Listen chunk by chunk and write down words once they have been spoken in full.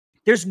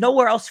there's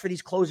nowhere else for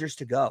these closers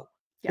to go.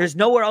 Yeah. There's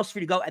nowhere else for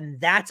you to go. And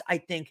that's, I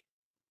think,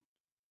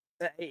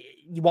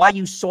 why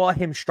you saw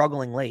him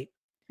struggling late.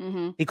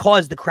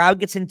 Because the crowd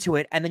gets into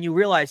it, and then you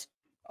realize,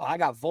 oh, I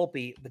got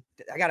Volpe, but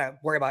I got to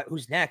worry about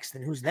who's next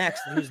and who's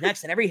next and who's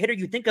next. And every hitter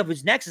you think of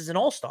who's next is an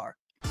all-star.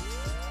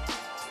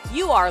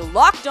 You are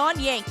Locked On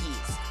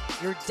Yankees,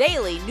 your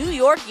daily New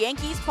York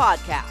Yankees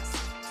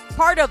podcast.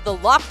 Part of the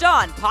Locked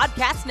On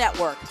Podcast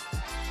Network,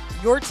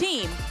 your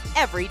team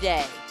every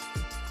day.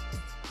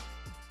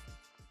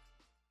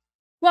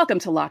 Welcome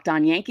to Locked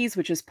On Yankees,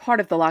 which is part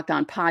of the Locked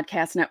On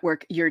Podcast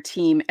Network, your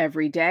team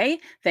every day.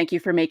 Thank you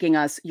for making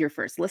us your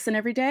first listen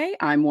every day.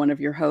 I'm one of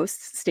your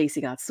hosts,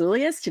 Stacey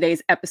Gotsoulias.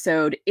 Today's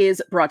episode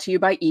is brought to you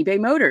by eBay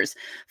Motors.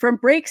 From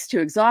brakes to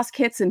exhaust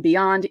kits and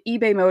beyond,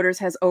 eBay Motors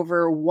has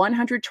over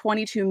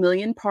 122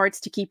 million parts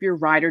to keep your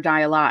ride or die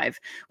alive.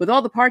 With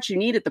all the parts you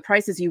need at the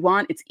prices you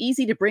want, it's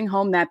easy to bring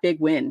home that big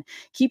win.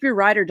 Keep your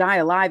ride or die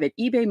alive at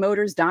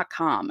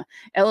ebaymotors.com.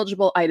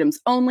 Eligible items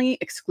only,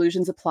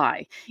 exclusions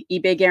apply.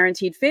 eBay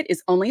Guaranteed Fit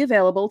is only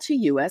available to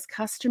U.S.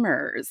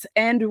 customers.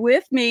 And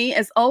with me,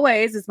 as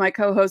always, is my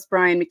co-host,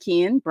 Brian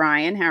McKeon.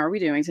 Brian, how are we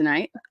doing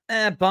tonight?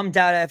 Bummed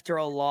out after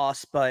a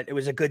loss, but it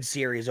was a good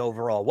series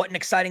overall. What an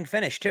exciting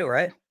finish, too,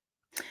 right?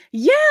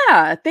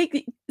 Yeah, they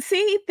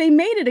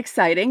made it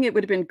exciting. It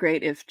would have been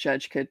great if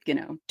Judge could,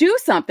 do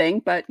something,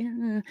 but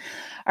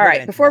all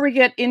right, before we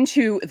get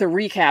into the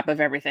recap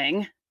of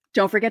everything,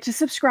 don't forget to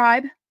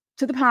subscribe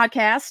to the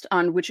podcast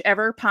on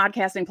whichever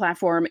podcasting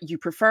platform you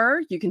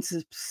prefer. You can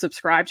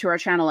subscribe to our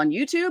channel on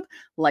YouTube,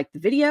 like the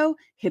video,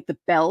 hit the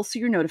bell so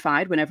you're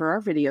notified whenever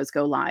our videos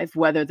go live,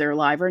 whether they're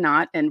live or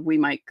not, and we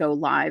might go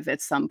live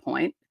at some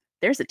point.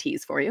 There's a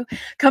tease for you.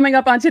 Coming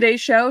up on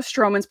today's show,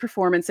 Stroman's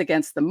performance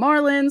against the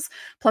Marlins.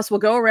 Plus, we'll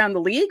go around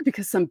the league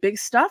because some big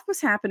stuff was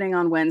happening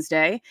on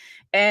Wednesday.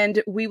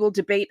 And we will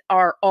debate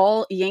our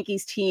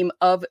all-Yankees team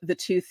of the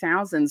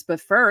 2000s. But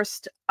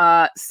first,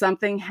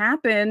 something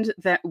happened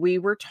that we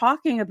were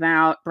talking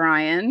about,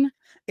 Brian.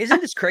 Isn't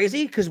this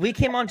crazy? Because we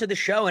came onto the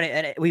show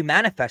and we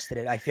manifested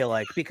it, I feel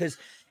like. Because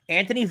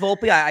Anthony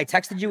Volpe, I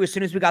texted you as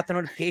soon as we got the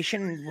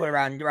notification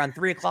around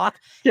 3 o'clock.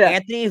 Yeah.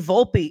 Anthony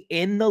Volpe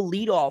in the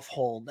leadoff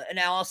hole.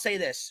 Now, I'll say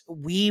this.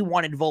 We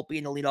wanted Volpe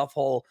in the leadoff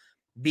hole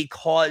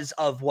because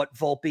of what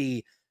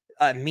Volpe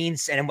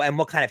means and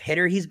what kind of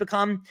hitter he's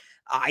become.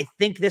 I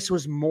think this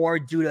was more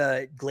due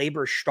to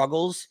Gleyber's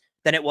struggles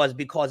than it was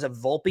because of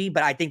Volpe.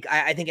 But I think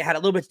it had a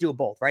little bit to do with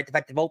both, right? The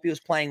fact that Volpe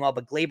was playing well,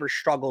 but Gleyber's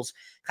struggles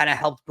kind of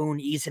helped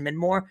Boone ease him in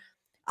more.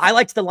 I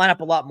liked the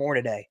lineup a lot more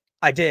today.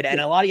 I did. And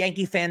a lot of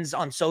Yankee fans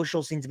on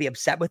social seem to be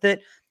upset with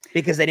it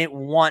because they didn't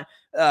want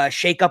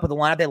shake up of the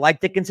lineup. They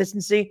liked the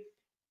consistency.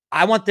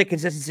 I want the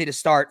consistency to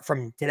start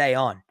from today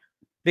on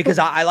because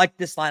I like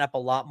this lineup a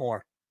lot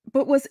more.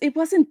 But it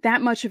wasn't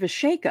that much of a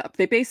shakeup.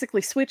 They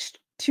basically switched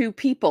two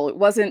people. It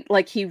wasn't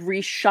like he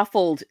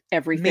reshuffled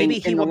everything. Maybe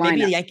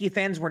the Yankee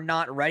fans were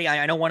not ready.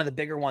 I know one of the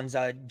bigger ones,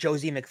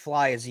 Josie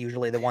McFly, is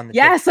usually the one.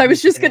 Yes, I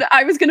was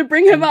gonna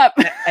bring him up.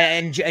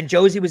 And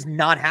Josie was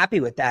not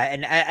happy with that,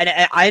 and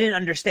I didn't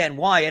understand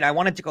why. And I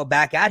wanted to go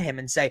back at him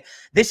and say,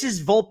 this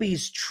is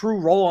Volpe's true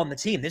role on the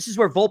team. This is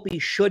where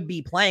Volpe should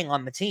be playing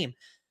on the team.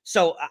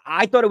 So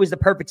I thought it was the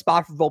perfect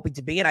spot for Volpe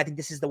to be in. I think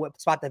this is the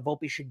spot that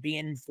Volpe should be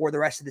in for the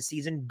rest of the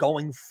season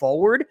going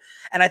forward.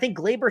 And I think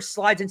Gleyber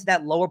slides into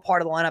that lower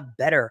part of the lineup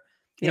better.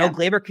 You know,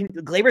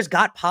 Gleyber's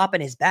got pop in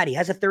his bat. He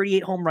has a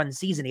 38 home run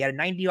season. He had a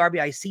 90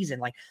 RBI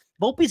season. Like,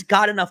 Volpe's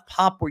got enough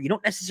pop where you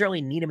don't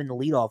necessarily need him in the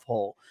leadoff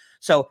hole.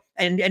 So,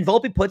 and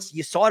Volpe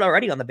you saw it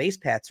already on the base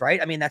paths,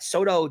 right? I mean, that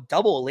Soto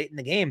double late in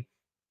the game.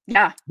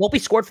 Yeah.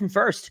 Volpe scored from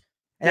first.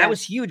 And that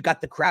was huge,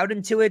 got the crowd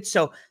into it.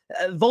 So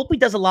Volpe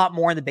does a lot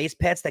more in the base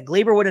paths that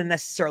Gleyber wouldn't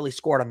necessarily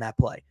scored on that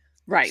play.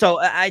 Right. So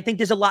I think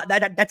there's a lot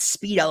that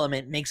speed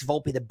element makes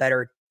Volpe the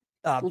better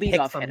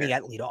pick for me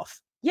at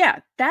leadoff. Yeah,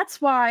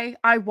 that's why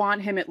I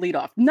want him at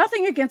leadoff.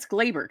 Nothing against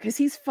Gleyber because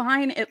he's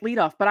fine at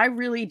leadoff, but I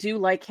really do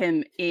like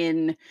him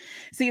in.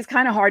 See, it's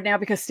kind of hard now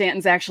because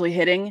Stanton's actually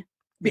hitting.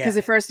 Because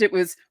at first it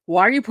was,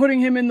 why are you putting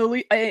him in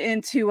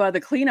into the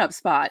cleanup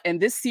spot?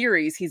 And this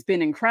series, he's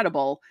been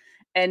incredible.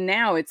 And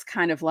now it's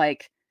kind of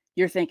like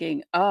you're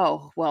thinking,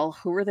 oh, well,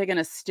 who are they going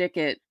to stick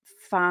at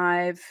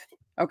 5?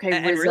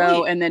 Okay,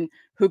 Rizzo, and then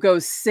who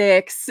goes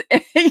 6? So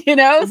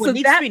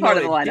that part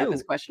of the lineup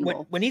is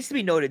questionable. What needs to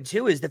be noted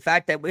too is the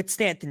fact that with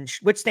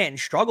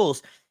Stanton's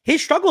struggles,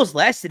 his struggles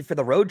lasted for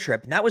the road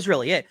trip, and that was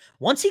really it.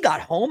 Once he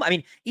got home, I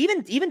mean,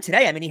 even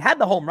today, I mean, he had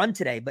the home run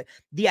today, but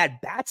the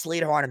at-bats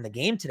later on in the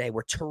game today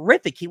were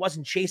terrific. He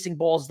wasn't chasing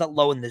balls that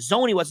low in the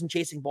zone. He wasn't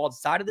chasing balls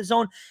outside of the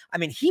zone. I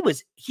mean, he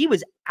was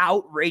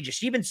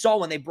outrageous. You even saw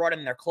when they brought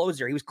in their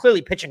closer, he was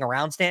clearly pitching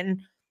around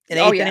Stanton. In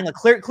the 8th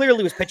inning,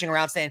 clearly was pitching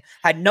around Stanton,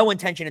 had no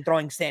intention of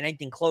throwing Stanton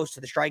anything close to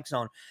the strike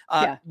zone.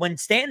 When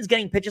Stanton's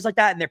getting pitches like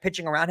that and they're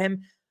pitching around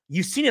him,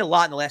 you've seen it a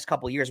lot in the last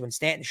couple of years when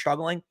Stanton's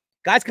struggling.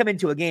 Guys come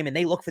into a game and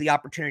they look for the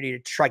opportunity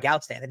to strike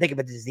out Stanton. They think of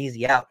it as an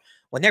easy out.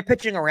 When they're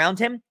pitching around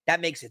him, that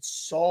makes it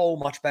so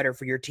much better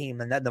for your team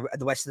and then the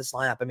rest of this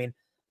lineup. I mean,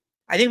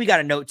 I think we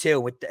got a note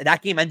too. With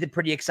that game ended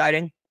pretty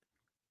exciting.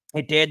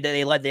 It did.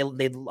 They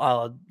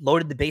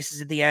loaded the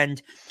bases at the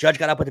end. Judge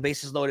got up with the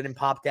bases loaded and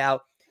popped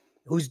out.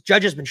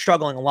 Judge has been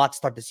struggling a lot to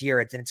start this year.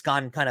 It's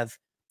gone kind of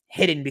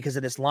hidden because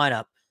of this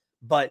lineup.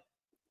 But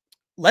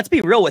let's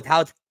be real with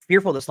how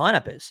fearful this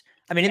lineup is.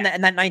 I mean, in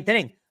that ninth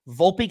inning,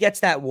 Volpe gets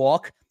that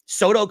walk.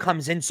 Soto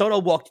comes in. Soto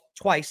walked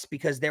twice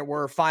because there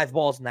were 5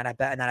 balls in that at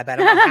bat.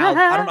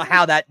 I don't know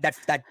how that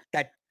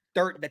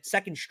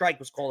second strike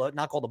was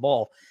not called a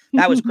ball.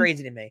 That was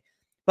crazy to me.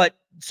 But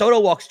Soto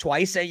walks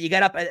twice, and you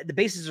get up, the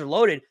bases are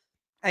loaded.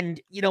 And,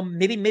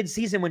 maybe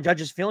mid-season when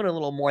Judge is feeling a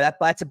little more,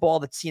 that's a ball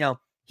that's,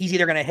 he's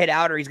either going to hit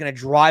out or he's going to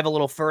drive a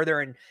little further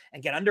and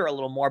get under a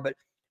little more. But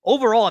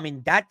overall, I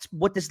mean, that's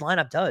what this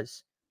lineup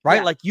does, right?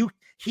 Yeah. Like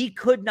he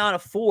could not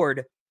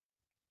afford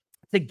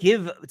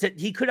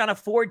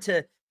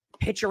to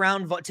pitch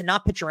around, to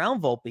not pitch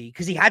around Volpe,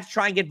 because he had to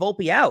try and get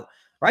Volpe out,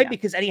 right?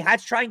 Yeah. And he had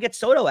to try and get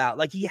Soto out.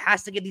 Like, he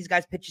has to get these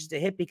guys pitches to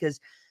hit, because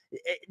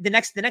the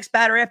next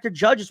batter after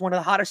Judge is one of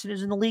the hottest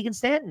hitters in the league in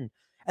Stanton.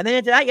 And then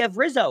after that, you have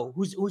Rizzo,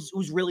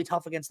 who's really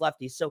tough against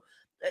lefties. So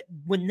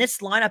when this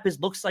lineup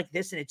looks like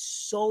this, and it's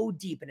so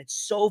deep and it's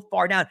so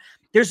far down,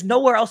 there's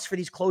nowhere else for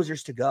these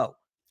closers to go.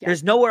 Yeah.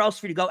 There's nowhere else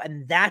for you to go.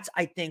 And that's,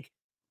 I think,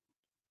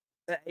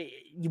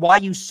 why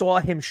you saw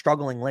him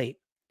struggling late.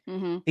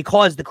 Mm-hmm.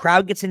 Because the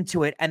crowd gets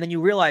into it, and then you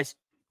realize,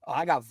 oh,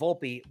 I got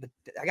Volpe, but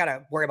I got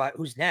to worry about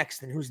who's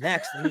next and who's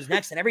next and who's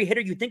next. And every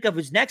hitter you think of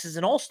who's next is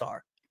an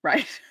all-star.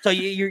 Right. So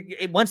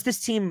once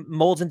this team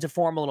molds into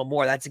form a little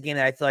more, that's a game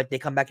that I feel like they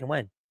come back and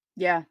win.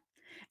 Yeah.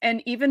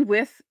 And even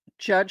with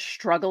Judge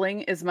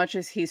struggling as much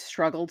as he's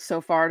struggled so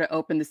far to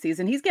open the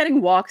season, he's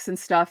getting walks and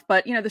stuff,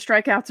 but the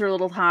strikeouts are a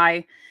little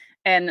high.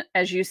 And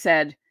as you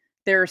said,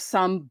 there are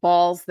some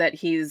balls that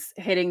he's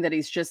hitting that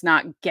he's just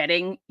not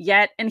getting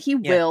yet. And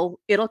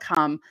it'll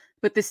come.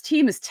 But this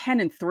team is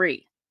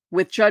 10-3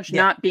 with Judge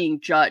not being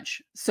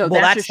Judge. So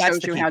that just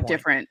shows you how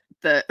different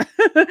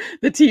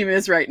the team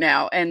is right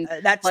now. And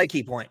that's the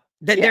key point.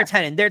 They're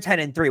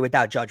 10-3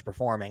 without Judge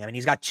performing. I mean,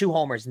 he's got 2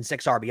 homers and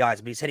 6 RBIs,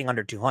 but he's hitting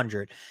under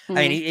 200. Mm-hmm.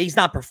 I mean, he's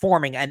not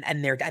performing,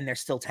 and they're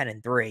still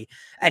 10-3.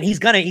 And he's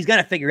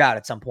gonna figure out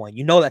at some point.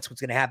 That's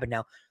what's gonna happen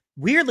now.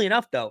 Weirdly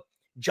enough, though,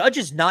 Judge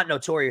is not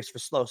notorious for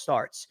slow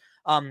starts.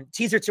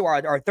 Teaser to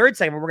our third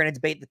segment, we're going to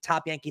debate the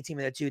top Yankee team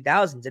in the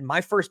 2000s. And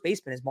my first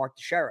baseman is Mark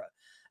Teixeira,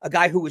 a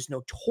guy who was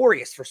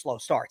notorious for slow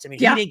starts. I mean,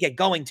 he didn't get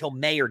going till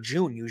May or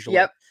June usually.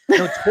 Yep.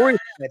 Notorious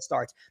for that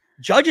starts.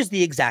 Judge is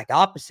the exact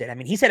opposite. I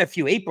mean, he's had a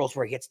few Aprils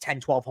where he hits 10,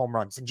 12 home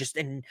runs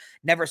and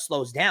never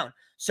slows down.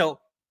 So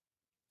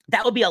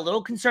that would be a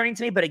little concerning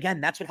to me. But again,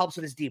 that's what helps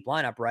with his deep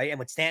lineup, right? And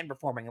with Stanton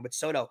performing and with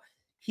Soto,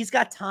 he's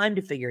got time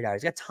to figure it out.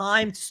 He's got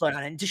time to slow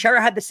down. And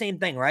Teixeira had the same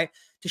thing, right?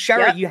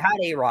 Teixeira, you had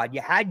A-Rod, you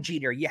had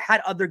Jeter, you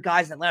had other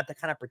guys in the lineup that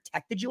kind of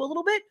protected you a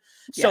little bit.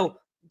 Yeah. So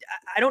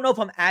I don't know if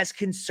I'm as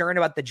concerned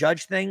about the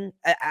Judge thing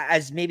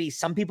as maybe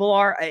some people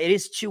are. It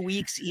is 2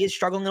 weeks. He is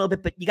struggling a little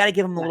bit, but you got to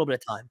give him a little bit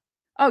of time.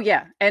 Oh,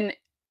 yeah. And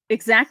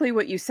exactly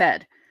what you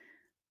said.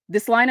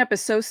 This lineup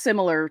is so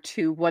similar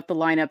to what the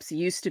lineups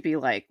used to be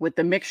like, with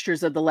the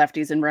mixtures of the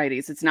lefties and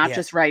righties. It's not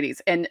just righties.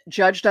 And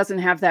Judge doesn't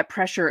have that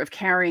pressure of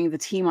carrying the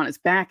team on his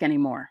back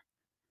anymore.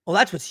 Well,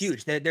 that's what's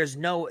huge. He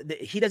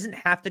doesn't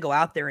have to go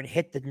out there and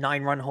hit the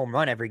 9-run home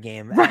run every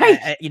game.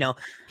 Right.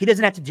 He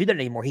doesn't have to do that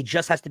anymore. He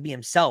just has to be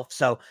himself.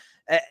 So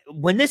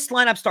when this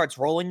lineup starts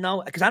rolling,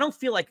 though, because I don't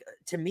feel like,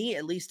 to me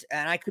at least,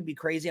 and I could be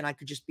crazy and I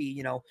could just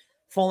be,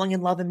 falling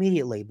in love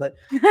immediately. But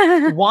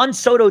Juan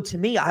Soto, to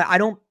me, I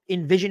don't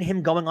envision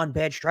him going on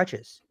bad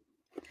stretches.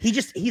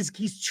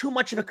 He's too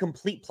much of a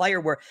complete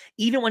player where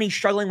even when he's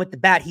struggling with the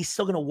bat, he's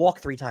still going to walk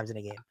 3 times in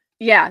a game.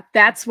 Yeah,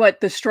 that's what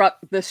the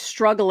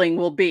struggling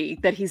will be,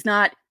 that he's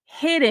not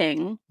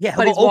hitting,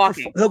 but he's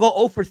walking. He'll go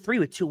 0 for 3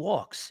 with 2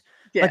 walks.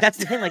 Yeah. Like, that's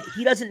the thing. Like,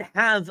 he doesn't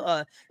have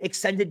a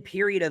extended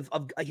period of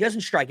he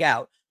doesn't strike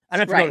out. I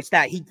don't know if you noticed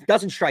that. He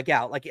doesn't strike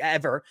out, like,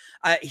 ever.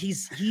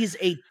 He's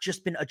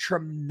just been a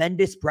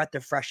tremendous breath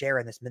of fresh air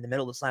in the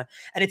middle of this lineup.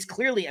 And it's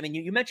clearly, I mean,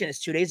 you mentioned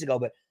this 2 days ago,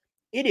 but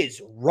it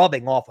is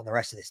rubbing off on the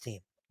rest of this team.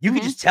 You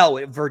can just tell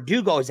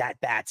Verdugo's at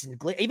bats,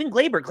 and even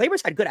Gleyber.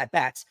 Gleyber's had good at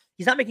bats.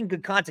 He's not making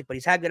good contact, but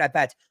he's had good at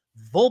bats.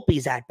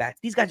 Volpe's at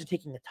bats. These guys are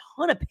taking a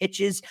ton of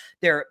pitches.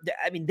 They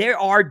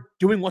are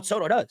doing what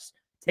Soto does.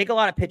 Take a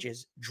lot of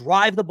pitches,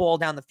 drive the ball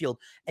down the field,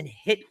 and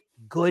hit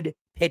good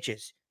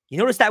pitches. You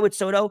notice that with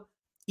Soto?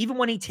 Even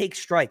when he takes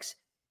strikes,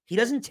 he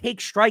doesn't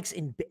take strikes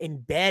in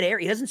bad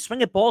areas. He doesn't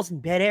swing at balls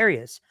in bad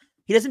areas.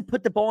 He doesn't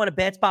put the ball in a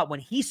bad spot. When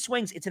he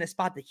swings, it's in a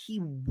spot that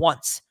he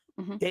wants.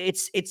 Mm-hmm.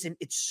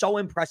 It's so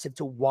impressive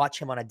to watch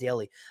him on a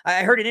daily.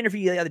 I heard an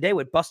interview the other day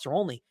with Buster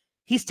Olney.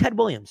 He's Ted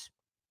Williams.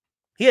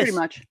 He is. Pretty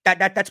much.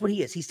 That's what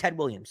he is. He's Ted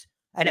Williams.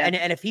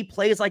 And if he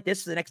plays like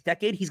this for the next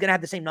decade, he's going to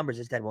have the same numbers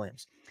as Ted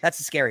Williams. That's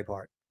the scary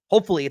part.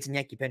 Hopefully it's in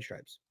Yankee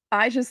pinstripes.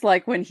 I just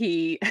like when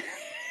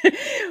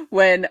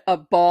when a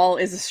ball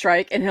is a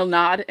strike and he'll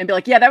nod and be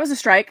like, yeah, that was a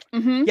strike.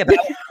 Mm-hmm. Yeah, but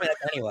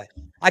anyway,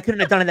 I couldn't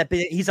have done it that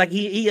big. He's like,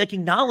 he like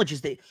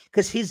acknowledges that,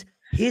 because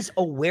his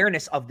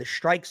awareness of the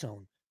strike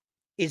zone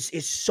is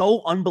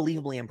so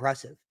unbelievably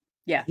impressive.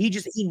 Yeah.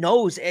 He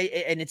knows,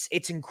 and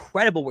it's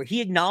incredible where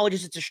he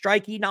acknowledges it's a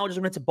strike. He acknowledges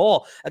when it's a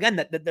ball. Again,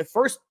 the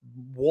first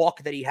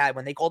walk that he had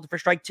when they called it for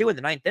strike 2 in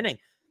the 9th inning,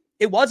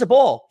 it was a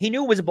ball. He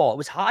knew it was a ball. It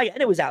was high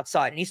and it was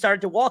outside, and he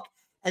started to walk,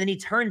 and then he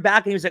turned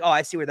back and he was like, "Oh,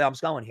 I see where the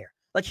ump's going here."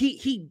 Like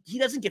he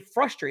doesn't get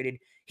frustrated.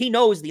 He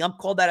knows the ump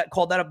called that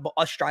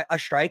a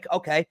strike.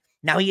 Okay,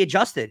 now he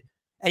adjusted,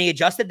 and he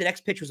adjusted. The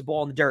next pitch was a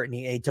ball in the dirt, and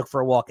he took for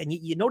a walk. And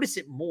you notice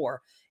it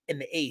more in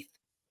the 8th.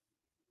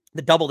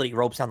 The double that he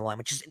ropes on the line,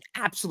 which is an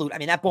absolute, I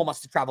mean, that ball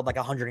must have traveled like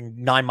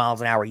 109 miles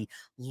an hour. He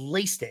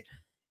laced it.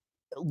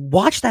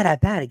 Watch that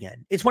at bat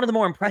again. It's one of the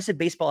more impressive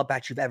baseball at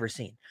bats you've ever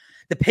seen.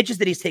 The pitches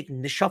that he's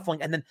taking, the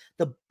shuffling, and then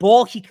the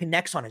ball he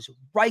connects on is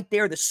right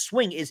there. The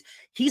swing is,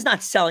 he's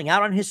not selling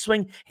out on his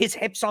swing. His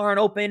hips aren't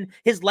open.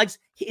 His legs,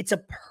 it's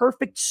a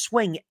perfect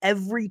swing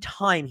every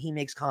time he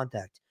makes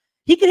contact.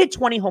 He could hit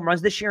 20 home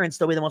runs this year and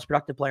still be the most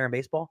productive player in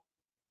baseball.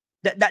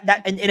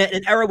 That in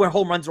an era where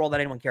home runs are all that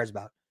anyone cares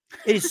about.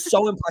 It is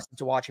so impressive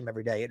to watch him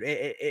every day.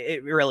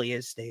 It really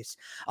is, Stace.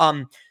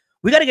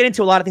 We got to get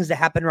into a lot of things that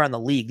happen around the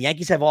league. The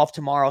Yankees have off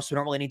tomorrow, so we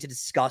don't really need to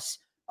discuss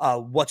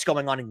what's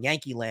going on in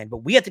Yankee land.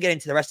 But we have to get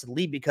into the rest of the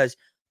league because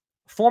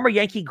former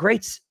Yankee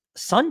greats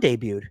son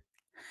debuted.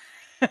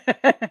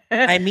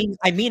 I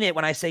mean it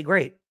when I say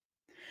great.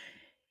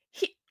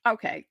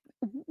 Okay.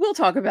 We'll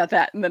talk about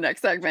that in the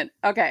next segment.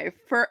 Okay,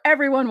 for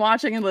everyone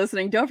watching and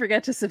listening, don't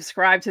forget to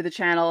subscribe to the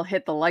channel,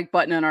 hit the like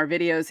button on our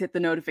videos, hit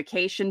the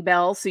notification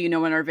bell so you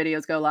know when our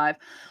videos go live.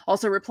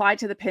 Also, reply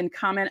to the pinned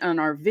comment on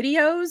our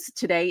videos.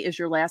 Today is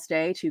your last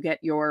day to get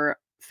your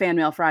Fan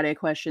Mail Friday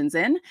questions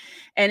in.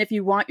 And if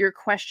you want your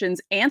questions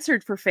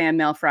answered for Fan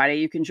Mail Friday,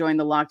 you can join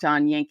the Locked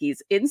On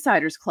Yankees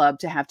Insiders Club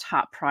to have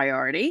top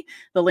priority.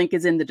 The link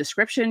is in the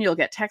description. You'll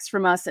get text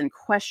from us and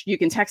you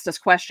can text us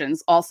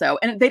questions also.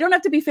 And they don't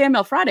have to be Fan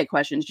Mail Friday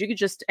questions. You could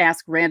just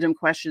ask random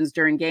questions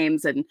during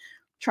games and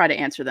try to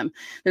answer them.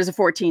 There's a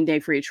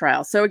 14-day free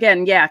trial. So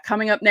again, yeah,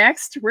 coming up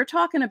next, we're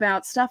talking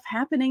about stuff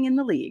happening in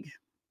the league.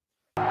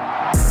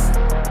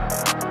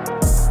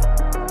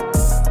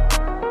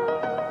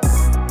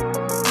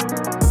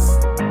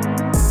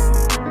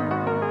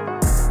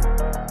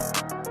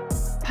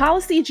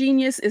 Policy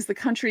Genius is the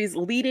country's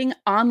leading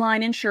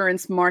online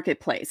insurance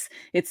marketplace.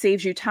 It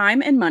saves you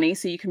time and money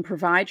so you can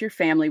provide your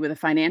family with a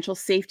financial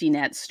safety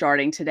net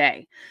starting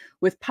today.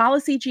 With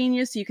Policy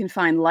Genius, you can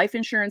find life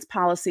insurance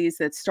policies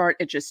that start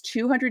at just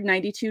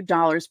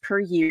 $292 per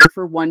year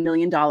for $1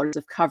 million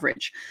of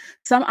coverage.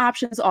 Some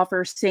options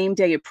offer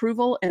same-day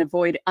approval and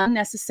avoid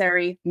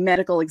unnecessary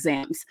medical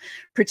exams.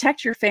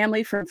 Protect your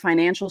family from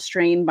financial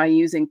strain by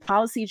using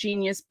Policy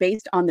Genius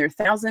based on their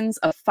thousands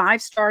of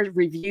 5-star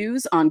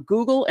reviews on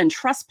Google and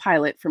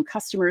Trustpilot from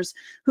customers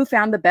who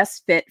found the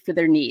best fit for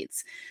their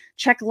needs.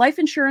 Check life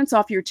insurance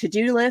off your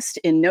to-do list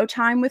in no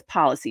time with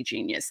Policy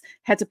Genius.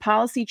 Head to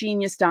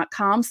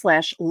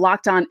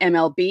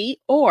policygenius.com/lockedonmlb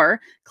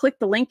or click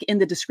the link in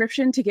the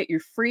description to get your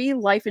free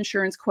life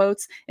insurance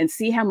quotes and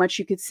see how much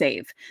you could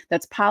save.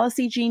 That's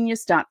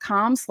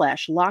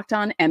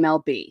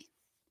policygenius.com/lockedonmlb.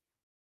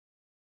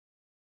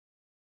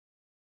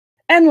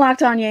 And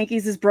Locked On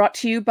Yankees is brought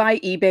to you by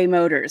eBay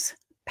Motors.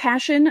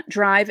 Passion,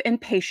 drive, and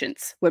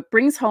patience. What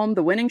brings home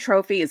the winning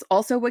trophy is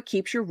also what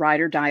keeps your ride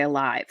or die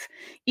alive.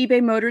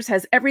 eBay Motors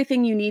has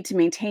everything you need to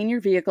maintain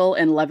your vehicle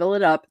and level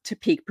it up to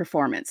peak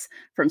performance.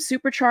 From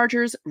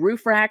superchargers,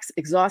 roof racks,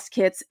 exhaust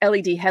kits,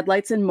 LED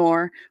headlights, and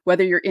more,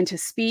 whether you're into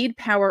speed,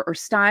 power, or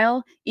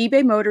style,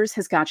 eBay Motors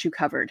has got you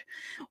covered.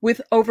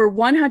 With over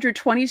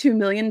 122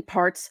 million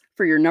parts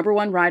for your number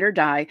one ride or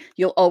die,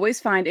 you'll always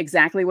find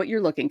exactly what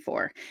you're looking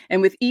for.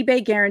 And with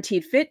eBay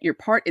Guaranteed Fit, your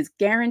part is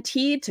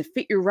guaranteed to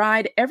fit your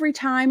ride every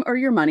time or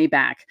your money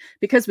back.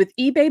 Because with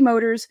eBay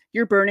Motors,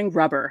 you're burning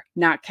rubber,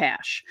 not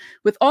cash.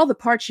 With all the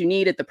parts you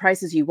need at the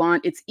prices you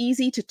want, it's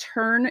easy to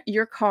turn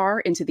your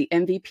car into the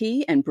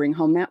MVP and bring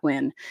home that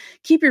win.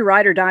 Keep your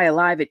ride or die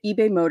alive at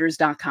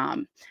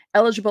ebaymotors.com.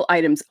 Eligible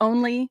items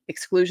only,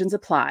 exclusions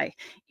apply.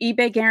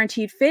 eBay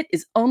Guaranteed Fit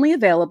is only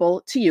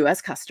available to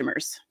U.S.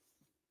 customers.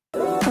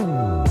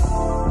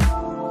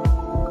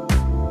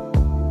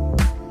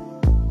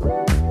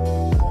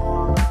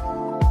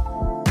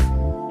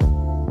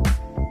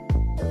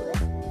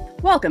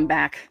 Welcome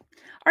back.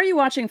 Are you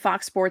watching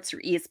Fox Sports or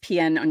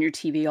ESPN on your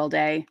TV all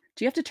day?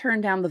 Do you have to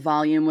turn down the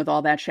volume with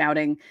all that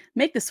shouting?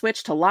 Make the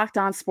switch to Locked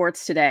On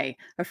Sports today,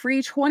 a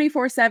free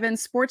 24/7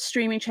 sports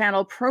streaming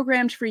channel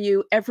programmed for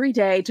you every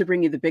day to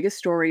bring you the biggest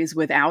stories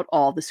without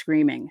all the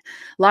screaming.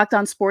 Locked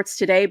On Sports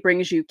today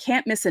brings you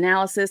can't-miss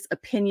analysis,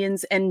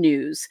 opinions, and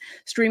news.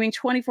 Streaming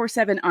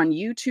 24/7 on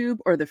YouTube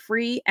or the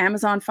free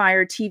Amazon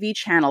Fire TV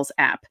Channels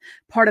app,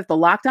 part of the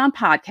Locked On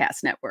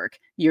Podcast Network,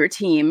 your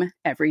team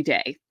every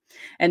day.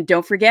 And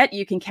don't forget,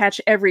 you can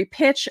catch every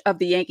pitch of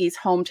the Yankees'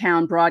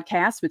 hometown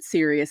broadcast with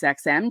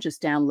SiriusXM.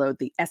 Just download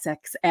the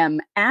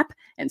SXM app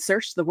and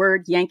search the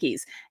word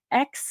Yankees.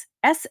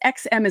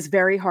 SXM is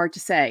very hard to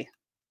say.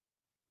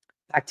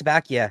 Back to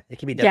back, yeah, it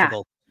can be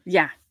difficult.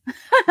 Yeah.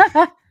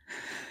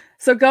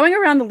 So going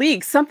around the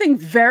league, something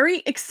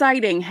very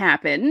exciting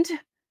happened.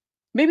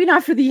 Maybe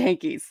not for the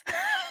Yankees.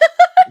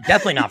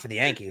 Definitely not for the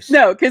Yankees.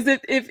 No, because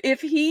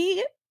if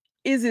he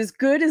is as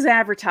good as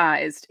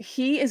advertised,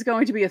 he is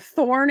going to be a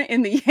thorn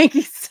in the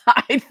Yankees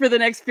side for the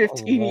next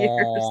 15 years.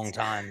 A long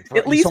time.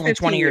 At least only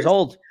 20 years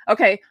old.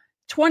 Okay,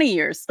 20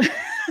 years.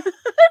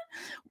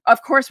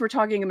 Of course, we're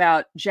talking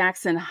about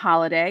Jackson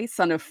Holliday,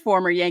 son of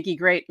former Yankee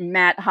great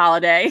Matt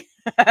Holliday.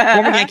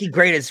 Former Yankee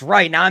great is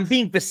right. Now, I'm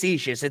being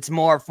facetious. It's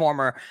more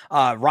former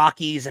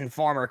Rockies and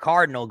former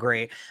Cardinal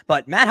great.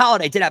 But Matt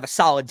Holliday did have a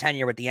solid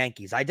tenure with the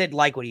Yankees. I did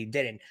like what he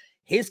did. And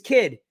his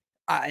kid,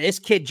 this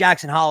kid,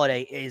 Jackson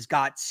Holliday, has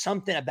got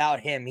something about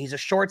him. He's a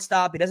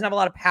shortstop. He doesn't have a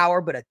lot of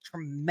power, but a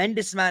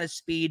tremendous amount of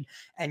speed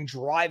and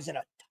drives in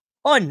a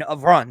ton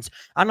of runs.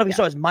 I don't know if you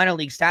saw his minor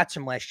league stats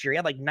from last year. He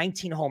had like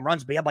 19 home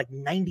runs, but he had like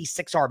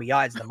 96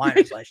 RBIs in the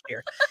minors last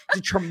year.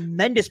 He's a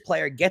tremendous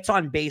player, gets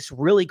on base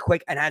really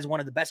quick, and has one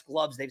of the best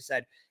gloves they've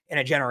said in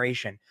a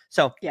generation.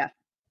 So yeah,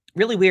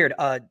 really weird.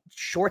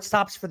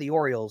 Shortstops for the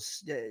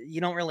Orioles.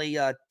 You don't really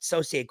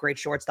associate great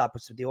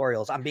shortstops with the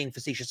Orioles. I'm being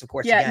facetious, of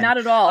course. Yeah, again. Not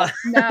at all.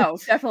 No,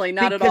 definitely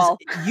not at all.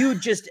 You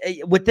just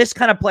with this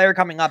kind of player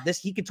coming up,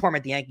 he could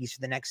torment the Yankees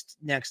for the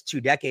next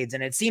 2 decades,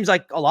 and it seems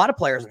like a lot of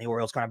players in the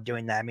Orioles kind of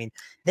doing that. I mean,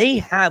 they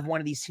have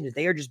one of these teams.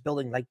 They are just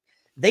building like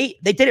they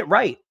did it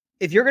right.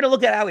 If you're going to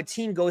look at how a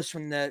team goes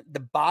from the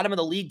bottom of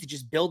the league to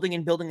just building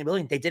and building and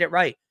building, they did it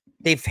right.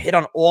 They've hit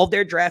on all of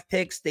their draft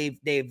picks.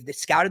 They've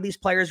scouted these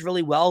players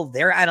really well.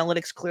 Their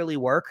analytics clearly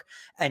work.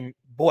 And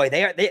boy,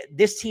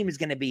 this team is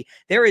going to be,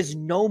 there is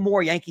no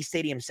more Yankee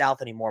Stadium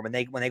South anymore when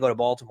they go to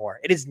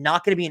Baltimore. It is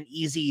not going to be an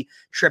easy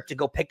trip to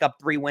go pick up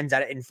 3 wins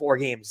in 4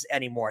 games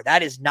anymore.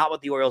 That is not what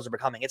the Orioles are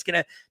becoming.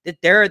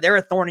 They're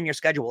a thorn in your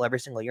schedule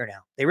every single year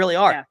now. They really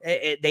are.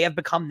 Yeah. They have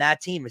become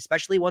that team,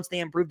 especially once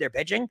they improve their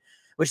pitching,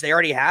 which they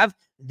already have.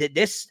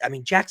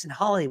 Jackson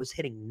Holliday was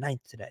hitting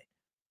 9th today.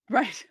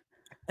 Right.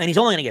 And he's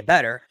only going to get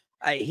better.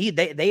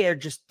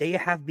 They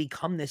have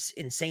become this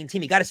insane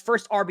team. He got his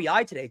first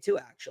RBI today too,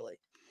 actually.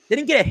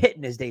 Didn't get a hit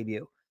in his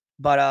debut,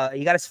 but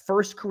he got his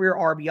first career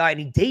RBI, and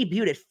he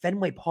debuted at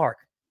Fenway Park,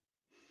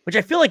 which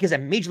I feel like as a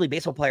Major League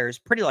Baseball player is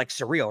pretty like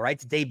surreal, right?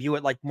 To debut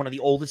at like one of the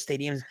oldest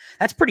stadiums.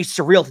 That's pretty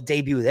surreal to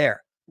debut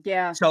there.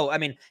 Yeah. So, I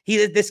mean,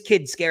 this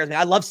kid scares me.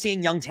 I love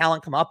seeing young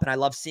talent come up, and I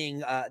love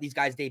seeing these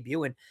guys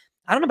debut. And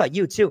I don't know about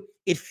you too.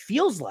 It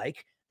feels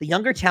like the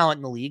younger talent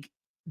in the league,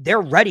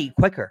 they're ready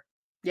quicker.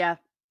 Yeah.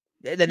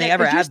 Than they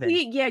ever have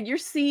been. You're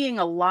seeing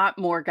a lot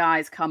more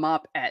guys come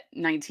up at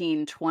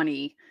 19,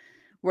 20,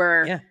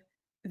 where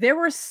there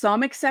were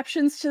some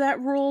exceptions to that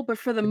rule, but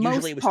for the most part,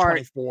 usually it was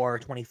 24,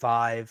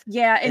 25.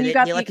 Yeah, and you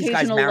got the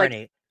occasional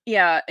and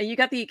you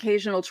got the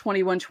occasional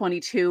 21,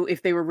 22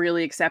 if they were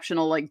really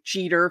exceptional, like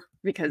Jeter,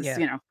 because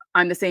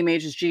I'm the same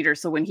age as Jeter,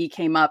 so when he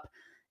came up,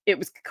 it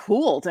was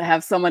cool to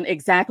have someone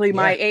exactly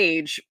my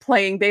age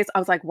playing base. I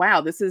was like,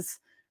 wow, this is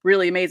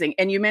really amazing.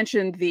 And you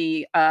mentioned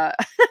the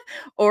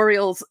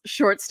Orioles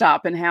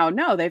shortstop and how,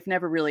 no, they've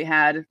never really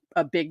had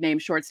a big name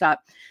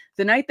shortstop.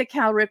 The night that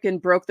Cal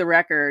Ripken broke the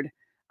record,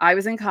 I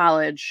was in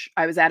college.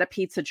 I was at a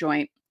pizza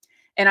joint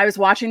and I was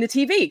watching the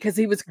TV because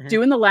he was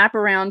doing the lap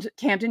around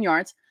Camden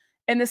Yards.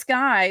 And this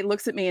guy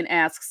looks at me and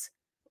asks,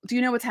 do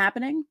you know what's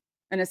happening?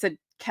 And I said,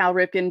 Cal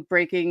Ripken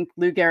breaking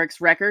Lou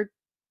Gehrig's record.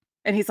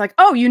 And he's like,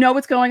 oh, you know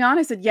what's going on?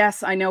 I said,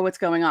 yes, I know what's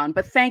going on.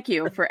 But thank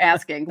you for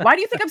asking. Why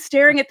do you think I'm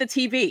staring at the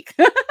TV?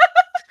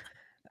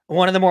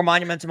 One of the more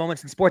monumental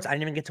moments in sports. I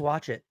didn't even get to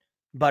watch it.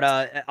 But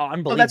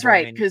unbelievable. Oh, that's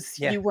right, because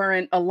you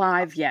weren't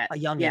alive yet. A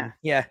youngin'.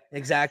 Yeah,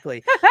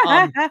 exactly.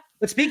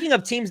 But speaking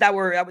of teams that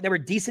were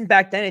decent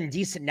back then and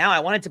decent now, I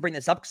wanted to bring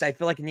this up because I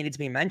feel like it needed to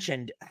be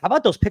mentioned. How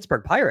about those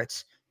Pittsburgh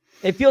Pirates?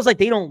 It feels like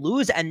they don't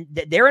lose, and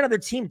they're another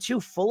team,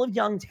 too, full of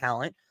young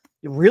talent.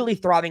 Really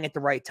thriving at the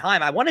right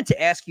time. I wanted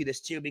to ask you this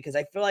too, because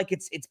I feel like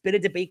it's been a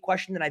debate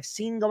question that I've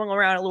seen going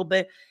around a little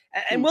bit,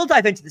 and we'll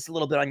dive into this a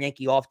little bit on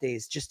Yankee off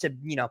days just to,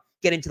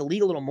 get into the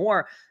league a little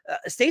more.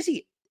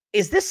 Stacey,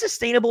 is this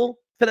sustainable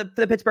for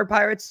the Pittsburgh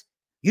Pirates?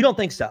 You don't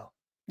think so?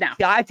 No.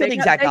 Yeah, I feel the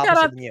exact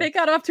opposite than you. They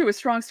got off to a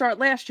strong start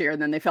last year, and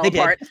then they fell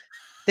apart.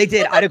 They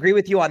did. I'd agree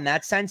with you on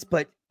that sense,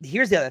 but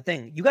here's the other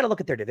thing. You got to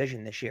look at their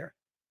division this year.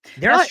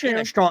 They're not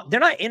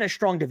in a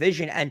strong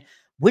division, and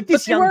with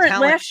this young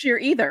talent last year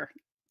either.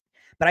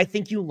 But I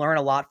think you learn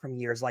a lot from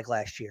years like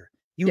last year.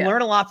 You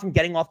learn a lot from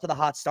getting off to the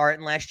hot start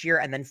in last year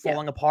and then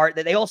falling apart.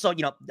 They also,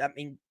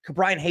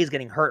 Brian Hayes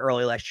getting hurt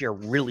early last year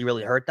really,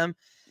 really hurt them.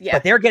 Yeah.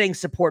 But they're getting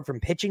support from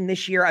pitching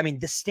this year. I mean,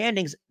 the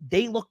standings,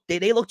 they look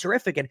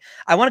terrific. And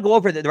I want to go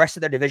over the rest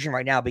of their division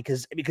right now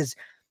because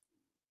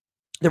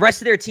the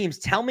rest of their teams,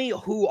 tell me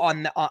who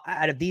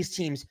out of these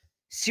teams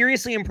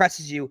seriously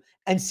impresses you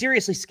and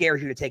seriously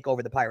scares you to take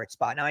over the Pirates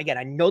spot. Now, again,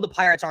 I know the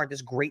Pirates aren't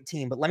this great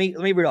team, but let me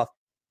read off.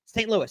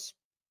 St. Louis.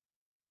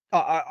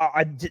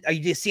 Do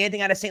you see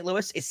anything out of St.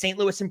 Louis? Is St.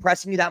 Louis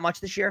impressing you that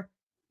much this year?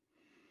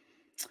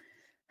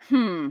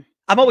 I'm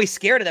always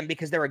scared of them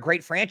because they're a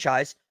great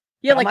franchise.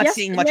 Yeah, like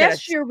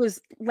last year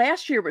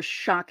was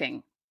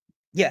shocking.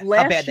 Yeah,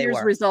 last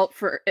year's result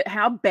for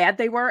how bad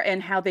they were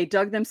and how they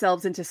dug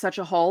themselves into such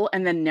a hole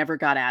and then never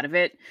got out of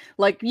it.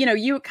 Like,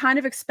 you kind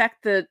of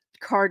expect the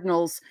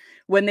Cardinals,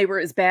 when they were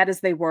as bad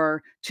as they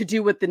were, to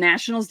do what the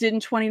Nationals did in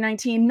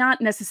 2019, not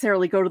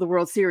necessarily go to the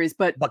World Series,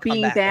 but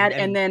being bad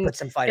and then put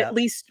some fight at up.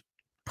 least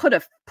put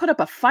up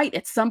a fight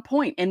at some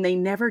point, and they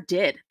never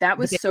did. That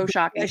was so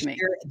shocking to me.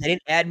 They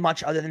didn't add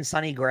much other than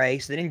Sonny Gray,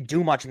 so they didn't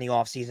do much in the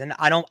offseason.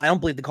 I don't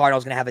believe the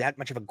Cardinals going to have that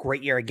much of a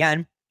great year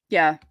again.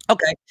 Yeah.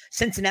 Okay.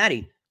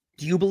 Cincinnati.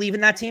 Do you believe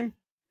in that team?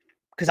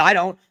 Because I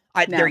don't.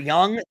 No. They're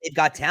young, they've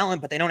got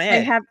talent, but they don't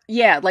add.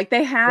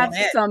 They have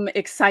some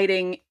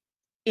exciting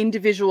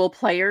individual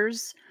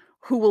players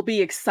who will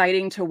be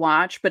exciting to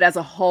watch, but as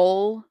a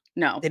whole,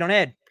 no. They don't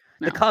add.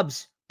 No.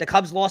 The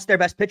Cubs lost their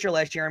best pitcher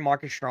last year in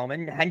Marcus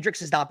Stroman. Hendricks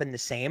has not been the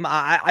same.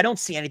 I don't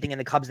see anything in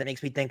the Cubs that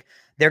makes me think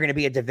they're going to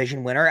be a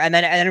division winner. And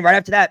then right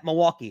after that,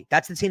 Milwaukee.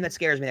 That's the team that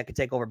scares me that could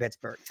take over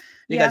Pittsburgh.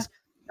 Because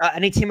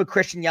any team with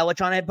Christian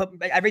Yelich on it, but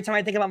every time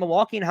I think about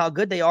Milwaukee and how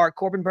good they are,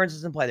 Corbin Burns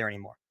doesn't play there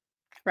anymore.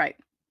 Right.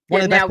 One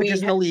of the best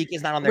pitchers in the league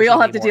is not on their team. We all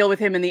have anymore. to deal with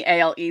him in the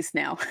AL East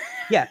now.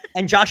 Yeah,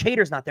 and Josh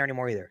Hader's not there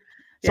anymore either.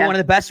 So one of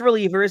the best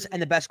relievers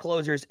and the best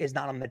closers is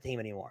not on the team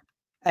anymore.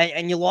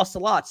 And you lost a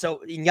lot.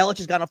 So Yelich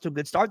has gotten off to a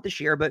good start this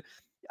year, but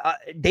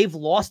they've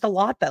lost a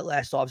lot that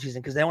last offseason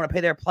because they don't want to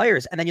pay their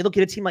players. And then you look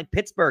at a team like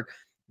Pittsburgh,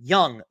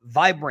 young,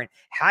 vibrant,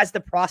 has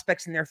the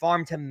prospects in their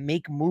farm to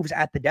make moves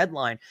at the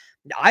deadline.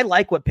 I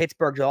like what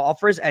Pittsburgh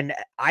offers, and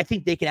I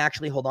think they can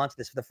actually hold on to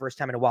this for the first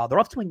time in a while. They're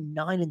off to a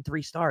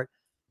 9-3 start.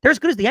 They're as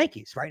good as the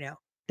Yankees right now.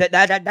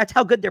 That's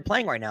how good they're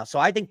playing right now. So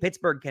I think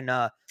Pittsburgh can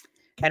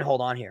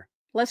hold on here.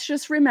 Let's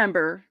just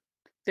remember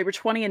they were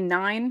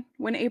 20-9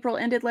 when April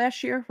ended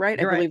last year, right?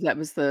 I believe that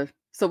was so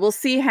we'll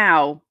see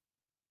how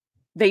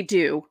they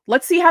do.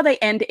 Let's see how they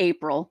end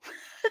April.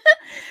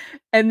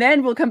 And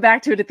then we'll come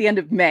back to it at the end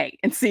of May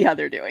and see how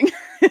they're doing.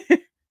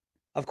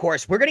 Of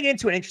course, we're going to get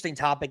into an interesting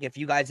topic if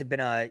you guys have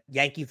been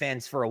Yankee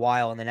fans for a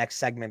while in the next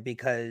segment,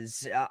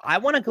 because I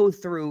want to go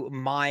through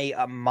my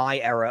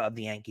era of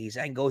the Yankees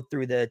and go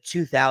through the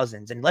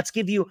 2000s. And let's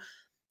give you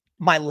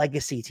my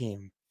legacy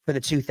team for the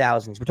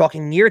 2000s. We're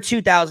talking near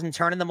 2000,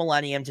 turning the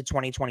millennium to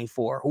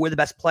 2024. Who are the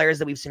best players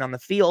that we've seen on the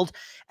field?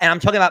 And I'm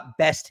talking about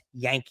best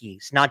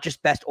Yankees, not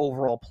just best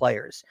overall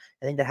players.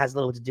 I think that has a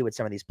little bit to do with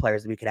some of these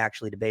players that we could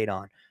actually debate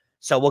on.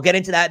 So we'll get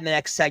into that in the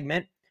next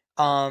segment.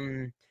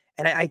 And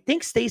I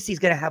think Stacey's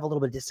going to have a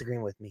little bit of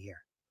disagreement with me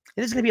here.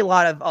 There's going to be a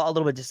little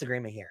bit of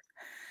disagreement here.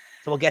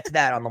 So we'll get to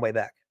that on the way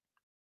back.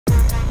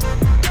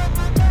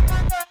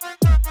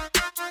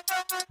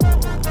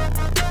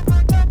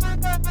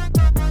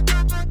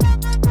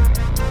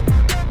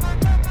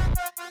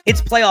 It's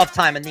playoff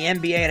time in the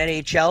NBA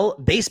and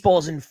NHL.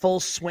 Baseball's in full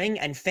swing,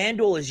 and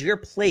FanDuel is your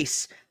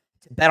place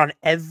to bet on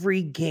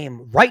every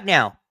game. Right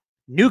now,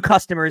 new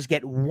customers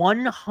get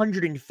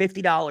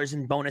 $150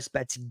 in bonus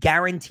bets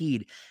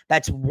guaranteed.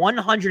 That's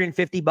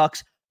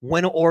 $150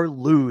 win or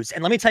lose.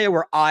 And let me tell you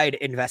where I'd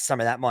invest some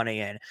of that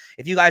money in.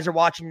 If you guys are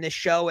watching this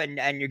show and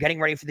you're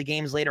getting ready for the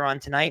games later on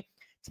tonight,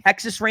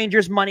 Texas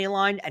Rangers money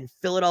line and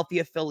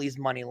Philadelphia Phillies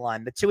money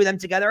line. The two of them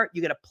together,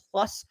 you get a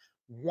plus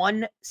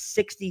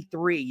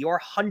 163. Your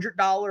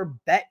 $100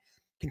 bet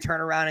can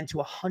turn around into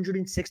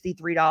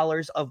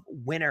 $163 of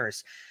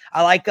winners.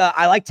 I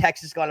like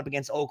Texas going up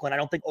against Oakland. I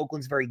don't think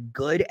Oakland's very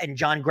good, and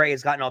John Gray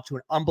has gotten off to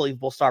an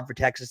unbelievable start for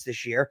Texas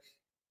this year.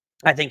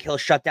 I think he'll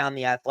shut down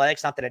the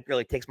Athletics. Not that it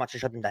really takes much to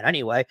shut them down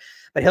anyway,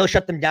 but he'll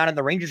shut them down and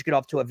the Rangers get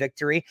off to a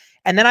victory.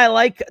 And then I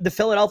like the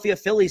Philadelphia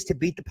Phillies to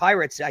beat the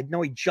Pirates. I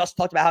know he just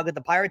talked about how good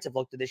the Pirates have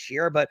looked this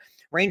year, but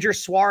Ranger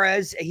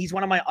Suarez, he's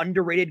one of my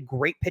underrated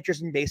great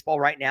pitchers in baseball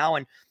right now.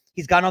 And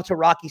he's gotten off to a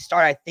rocky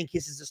start. I think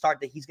this is the start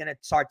that he's going to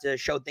start to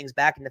show things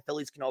back, and the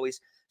Phillies can always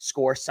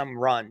score some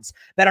runs.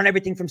 Bet on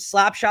everything from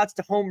slap shots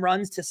to home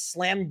runs to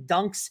slam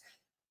dunks,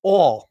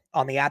 all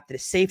on the app that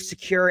is safe,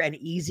 secure, and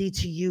easy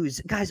to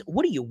use. Guys,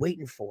 what are you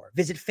waiting for?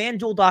 Visit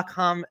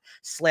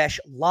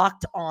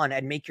FanDuel.com/lockedon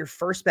and make your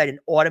first bet an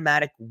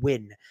automatic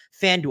win.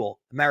 FanDuel,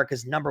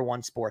 America's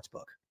 #1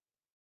 sportsbook.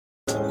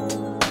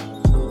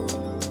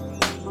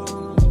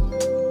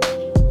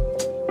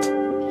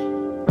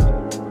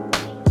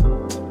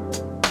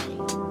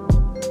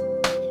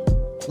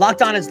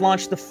 Locked On has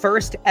launched the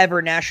first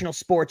ever national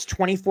sports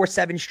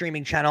 24/7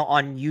 streaming channel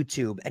on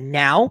YouTube. And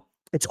now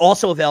it's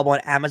also available on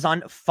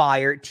Amazon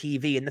Fire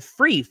TV and the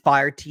free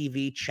Fire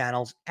TV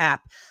channels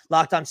app.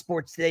 Locked On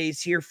Sports Today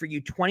is here for you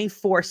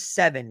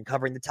 24/7,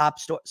 covering the top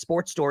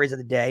sports stories of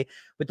the day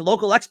with the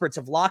local experts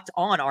of Locked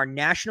On, our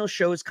national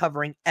shows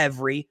covering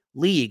every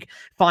league.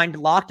 Find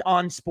Locked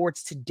On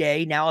Sports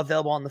Today, now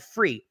available on the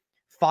free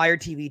Fire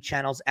TV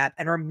channels app.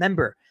 And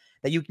remember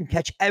that you can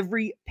catch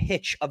every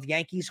pitch of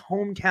Yankees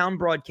hometown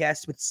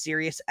broadcasts with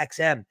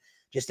SiriusXM.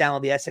 Just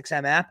download the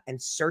SXM app and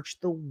search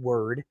the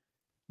word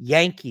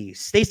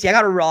Yankees. Stacey, I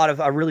got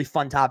a really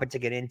fun topic to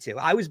get into.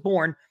 I was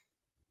born,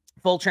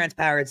 full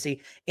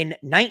transparency, in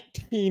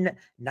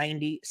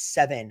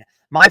 1997.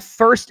 My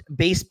first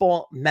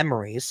baseball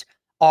memories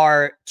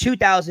are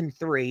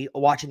 2003,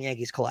 watching the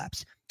Yankees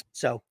collapse.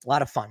 So a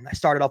lot of fun. I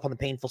started off on the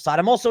painful side.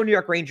 I'm also a New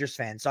York Rangers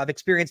fan, so I've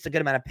experienced a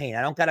good amount of pain.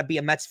 I don't got to be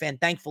a Mets fan,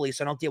 thankfully,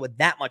 so I don't deal with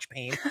that much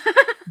pain,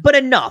 but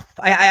enough.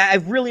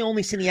 I've really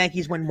only seen the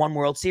Yankees win one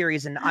World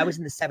Series, and I was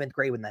in the 7th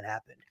grade when that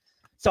happened.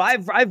 So I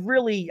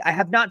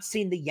have not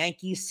seen the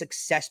Yankees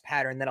success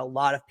pattern that a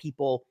lot of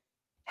people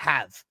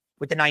have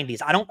with the 90s.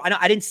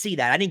 I didn't see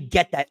that. I didn't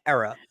get that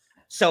era.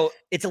 So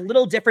it's a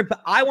little different,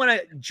 but I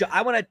want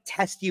to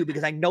test you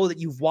because I know that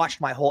you've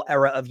watched my whole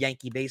era of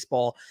Yankee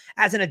baseball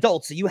as an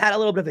adult. So you had a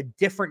little bit of a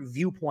different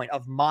viewpoint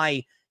of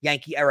my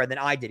Yankee era than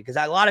I did, because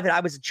a lot of it, I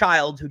was a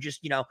child who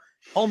just,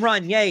 home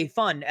run, yay,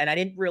 fun. And I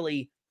didn't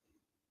really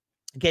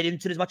get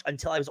into it as much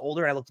until I was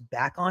older and I looked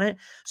back on it.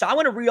 So I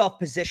want to read off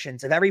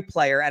positions of every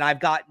player, and I've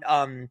got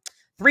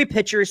 3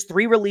 pitchers,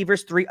 3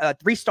 relievers,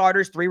 3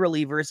 starters, 3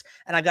 relievers,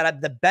 and I've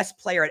got the best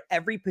player at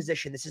every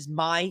position. This is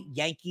my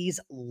Yankees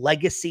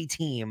legacy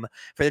team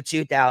for the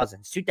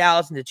 2000s,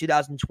 2000 to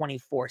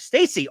 2024.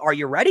 Stacey, are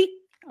you ready?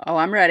 Oh,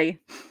 I'm ready.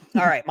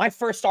 All right. My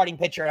first starting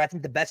pitcher, and I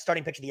think the best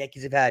starting pitcher the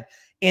Yankees have had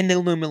in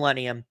the new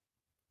millennium,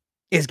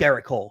 is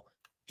Gerrit Cole.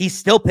 He's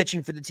still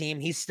pitching for the team.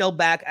 He's still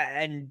back.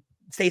 And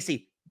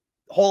Stacey,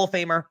 Hall of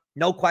Famer,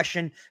 no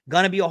question.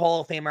 Gonna be a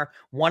Hall of Famer.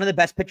 One of the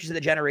best pitchers of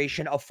the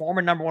generation, a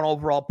former #1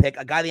 overall pick,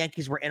 a guy the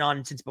Yankees were in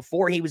on since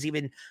before he was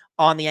even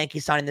on the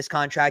Yankees signing this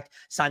contract,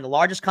 signed the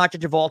largest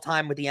contract of all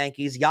time with the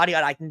Yankees, yada,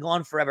 yada. I can go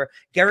on forever.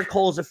 Gerrit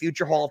Cole is a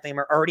future Hall of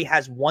Famer, already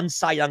has 1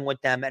 Cy Young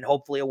with them, and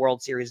hopefully a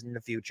World Series in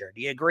the future.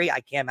 Do you agree? I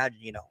can't imagine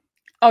you know.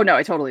 Oh, no,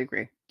 I totally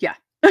agree. Yeah.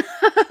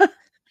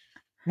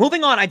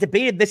 Moving on, I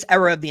debated this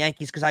era of the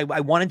Yankees because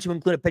I wanted to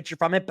include a picture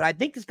from it, but I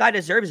think this guy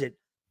deserves it.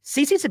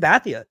 CC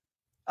Sabathia.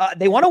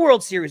 They won a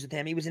World Series with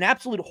him. He was an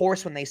absolute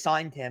horse when they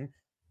signed him.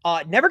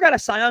 Never got a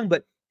Cy Young,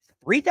 but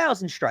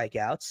 3,000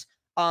 strikeouts.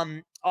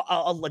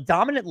 A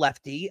dominant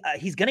lefty.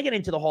 He's going to get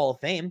into the Hall of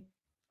Fame.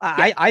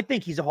 I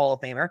think he's a Hall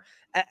of Famer.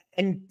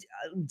 And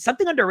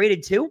something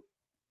underrated too.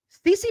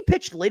 Stacey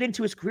pitched late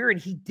into his career, and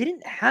he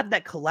didn't have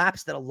that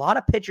collapse that a lot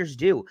of pitchers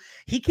do.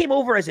 He came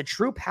over as a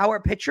true power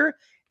pitcher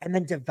and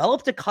then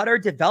developed a cutter,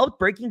 developed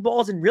breaking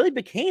balls, and really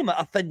became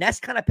a finesse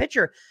kind of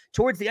pitcher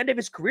towards the end of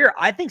his career.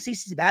 I think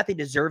CC Sabathia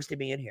deserves to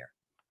be in here.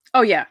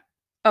 Oh, yeah.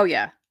 Oh,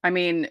 yeah. I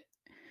mean,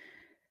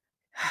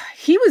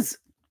 he was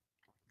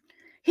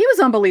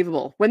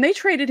unbelievable. When they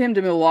traded him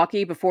to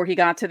Milwaukee before he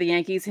got to the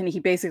Yankees, and he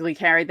basically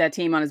carried that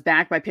team on his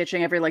back by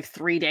pitching every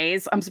 3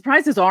 days, I'm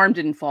surprised his arm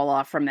didn't fall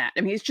off from that.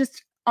 I mean, he's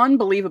just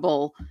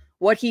unbelievable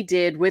what he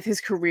did with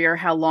his career,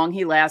 how long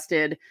he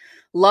lasted.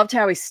 Loved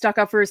how he stuck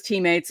up for his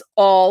teammates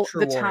all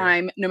the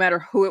time, no matter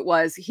who it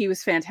was. He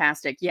was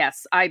fantastic.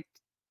 Yes, I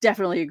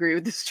definitely agree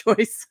with this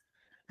choice.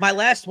 My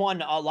last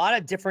one, a lot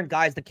of different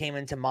guys that came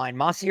into mind.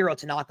 Masahiro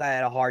Tanaka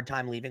had a hard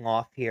time leaving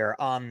off here.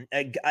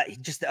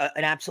 Just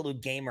an absolute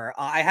gamer.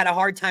 I had a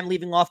hard time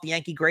leaving off the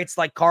Yankee greats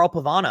like Carl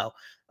Pavano.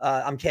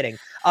 I'm kidding.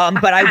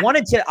 But I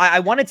wanted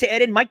to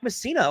add in Mike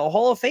Mussina, a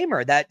Hall of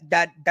Famer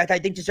that I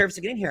think deserves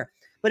to get in here.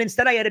 But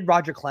instead I added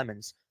Roger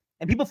Clemens.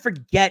 And people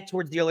forget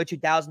towards the early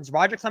 2000s,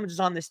 Roger Clemens was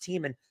on this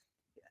team, and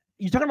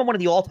you're talking about one of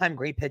the all-time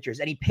great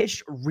pitchers, and he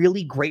pitched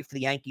really great for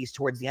the Yankees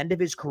towards the end of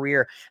his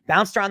career,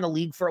 bounced around the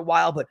league for a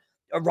while, but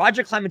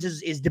Roger Clemens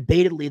is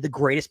debatably the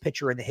greatest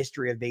pitcher in the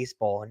history of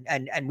baseball,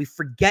 and we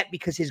forget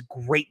because his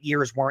great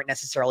years weren't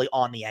necessarily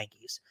on the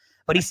Yankees,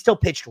 but he still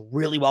pitched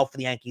really well for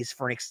the Yankees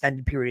for an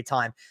extended period of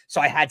time,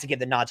 so I had to give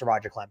the nod to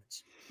Roger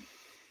Clemens.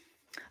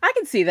 I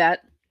can see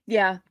that,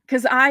 yeah,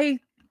 because I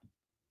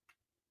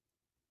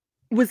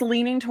was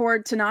leaning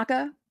toward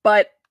Tanaka,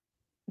 but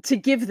to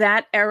give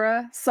that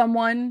era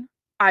someone,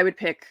 I would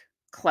pick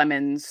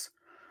Clemens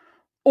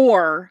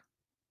or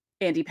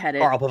Andy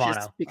Pettitte. Carl Pavano.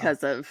 Just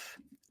because of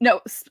no.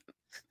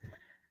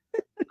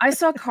 I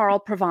saw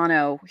Carl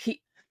Pavano.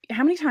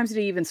 How many times did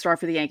he even start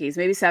for the Yankees?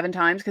 Maybe 7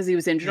 times because he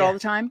was injured all the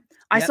time.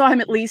 I saw him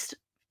at least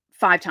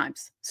 5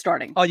 times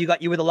starting. Oh, you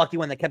were the lucky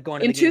one that kept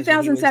going. In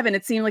 2007,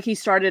 it seemed like he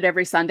started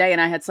every Sunday, and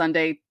I had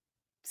Sunday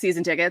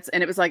season tickets,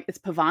 and it was like, it's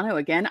Pavano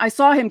again. I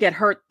saw him get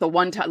hurt the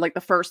one time, the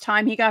first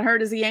time he got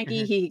hurt as a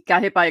Yankee. He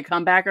got hit by a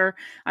comebacker.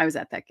 I was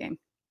at that game.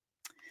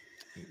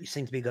 You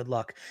seem to be good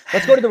luck.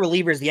 Let's go to the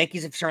relievers. The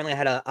Yankees have certainly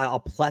had a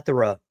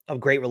plethora of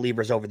great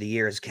relievers over the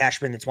years.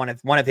 Cashman, it's one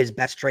of his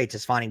best traits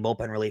is finding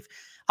bullpen relief.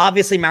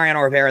 Obviously,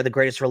 Mariano Rivera, the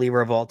greatest reliever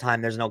of all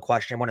time. There's no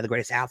question. One of the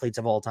greatest athletes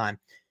of all time.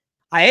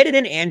 I added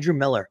in Andrew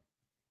Miller,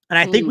 and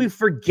I think we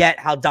forget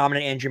how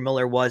dominant Andrew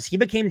Miller was. He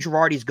became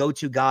Girardi's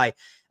go-to guy.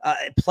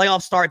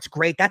 Playoff starts,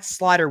 great. That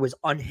slider was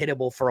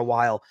unhittable for a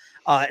while.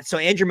 So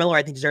Andrew Miller,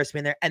 I think, deserves to be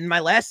in there. And my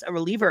last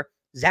reliever,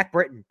 Zach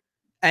Britton.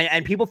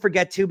 And people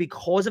forget, too,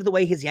 because of the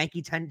way his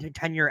Yankee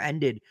tenure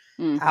ended,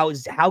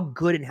 how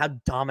good and how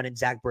dominant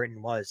Zach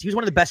Britton was. He was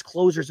one of the best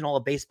closers in all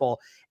of baseball,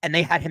 and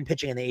they had him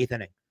pitching in the 8th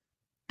inning.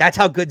 That's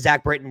how good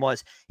Zach Britton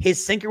was.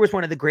 His sinker was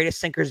one of the greatest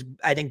sinkers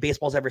I think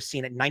baseball's ever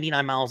seen at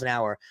 99 miles an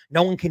hour.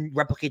 No one can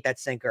replicate that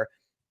sinker.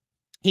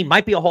 He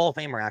might be a Hall of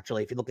Famer,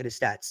 actually, if you look at his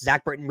stats.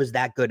 Zach Britton was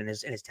that good in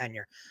his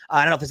tenure.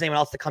 I don't know if there's anyone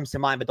else that comes to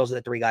mind, but those are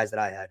the 3 guys that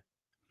I had.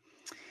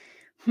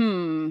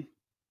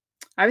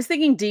 I was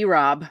thinking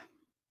D-Rob.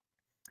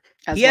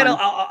 He had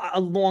a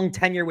long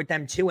tenure with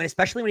them too, and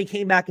especially when he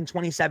came back in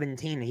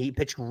 2017, he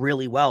pitched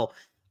really well.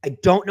 I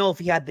don't know if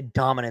he had the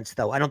dominance,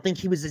 though. I don't think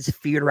he was as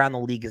feared around the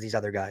league as these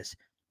other guys.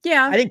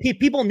 Yeah. I think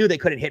people knew they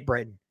couldn't hit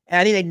Britton, and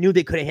I think they knew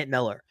they couldn't hit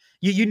Miller.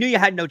 You knew you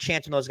had no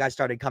chance when those guys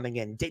started coming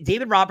in.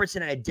 David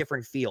Robertson had a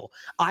different feel.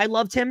 I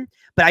loved him,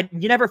 but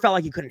you never felt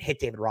like you couldn't hit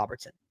David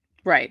Robertson.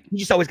 Right. You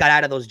just always got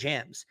out of those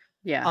jams.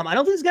 Yeah. I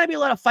don't think there's going to be a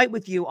lot of fight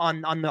with you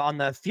on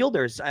the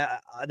fielders,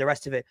 the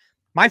rest of it.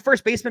 My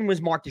first baseman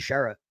was Mark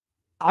Teixeira.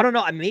 I don't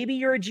know. Maybe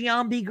you're a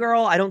Giambi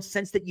girl. I don't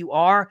sense that you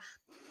are.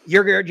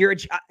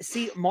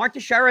 See, Mark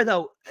Teixeira,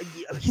 though,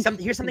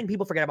 here's something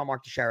people forget about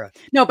Mark Teixeira.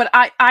 No, but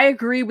I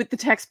agree with the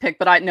text pick,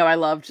 but I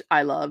loved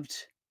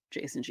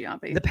Jason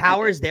Giambi. The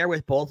power is there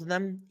with both of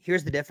them.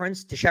 Here's the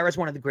difference. Teixeira is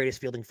one of the greatest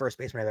fielding first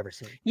basemen I've ever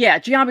seen. Yeah,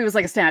 Giambi was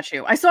like a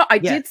statue. I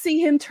did see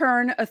him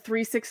turn a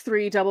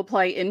 3.63 double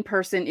play in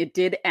person. It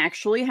did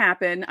actually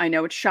happen. I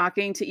know it's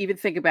shocking to even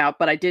think about,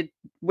 but I did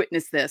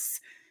witness this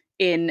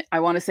in, I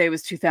want to say it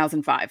was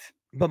 2005.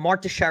 But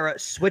Mark Teixeira,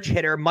 switch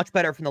hitter, much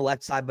better from the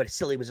left side, but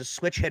still he was a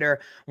switch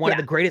hitter, one of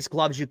the greatest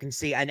gloves you can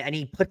see, and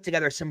he put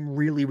together some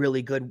really,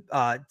 really good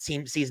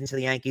team seasons for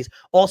the Yankees.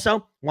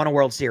 Also, won a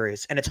World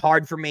Series, and it's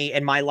hard for me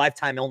in my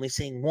lifetime only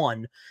seeing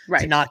one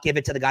to not give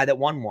it to the guy that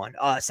won one.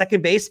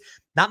 Second base,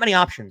 not many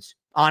options,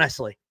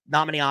 honestly.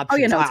 Not many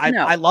options.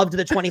 I loved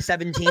the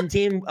 2017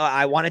 team.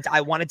 I wanted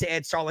to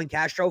add Starlin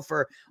Castro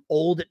for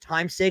old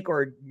time's sake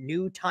or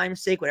new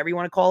time's sake, whatever you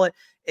want to call it.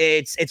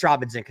 It's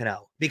Robinson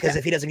Cano, because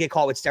if he doesn't get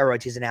caught with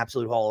steroids, he's an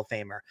absolute Hall of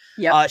Famer.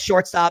 Yep.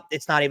 Shortstop,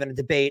 it's not even a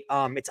debate.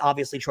 It's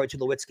obviously Troy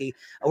Tulowitzki.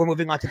 We're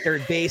moving on to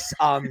third base.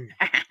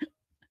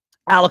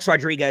 Alex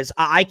Rodriguez,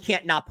 I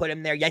can't not put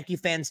him there.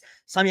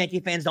 Some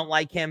Yankee fans don't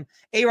like him.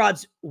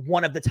 A-Rod's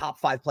one of the top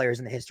 5 players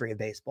in the history of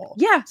baseball.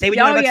 Yeah. Say what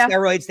you want about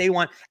steroids, they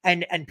want,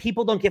 and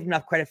people don't give him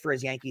enough credit for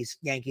his Yankee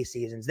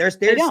seasons.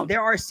 There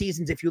are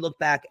seasons, if you look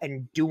back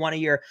and do one of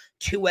your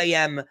 2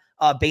 a.m.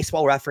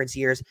 Baseball reference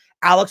years,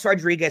 Alex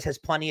Rodriguez has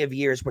plenty of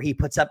years where he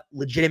puts up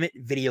legitimate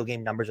video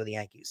game numbers with the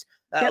Yankees.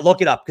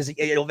 Look it up, because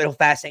it'll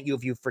fascinate you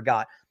if you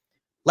forgot.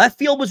 Left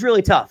field was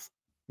really tough.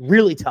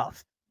 Really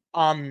tough.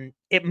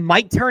 It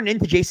might turn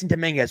into Jason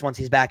Dominguez once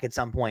he's back at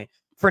some point.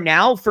 For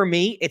now, for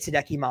me, it's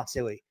Hideki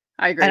Matsui.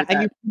 I agree.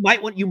 And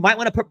you might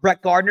want to put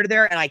Brett Gardner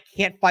there, and I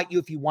can't fight you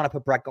if you want to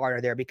put Brett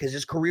Gardner there, because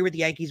his career with the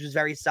Yankees was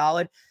very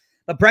solid.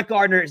 But Brett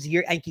Gardner's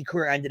Yankee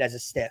career ended as a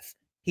stiff.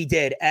 He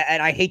did,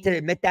 and I hate to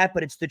admit that,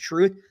 but it's the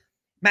truth.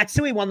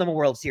 Matsui won them a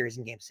World Series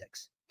in Game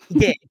 6. He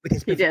did with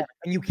his performance,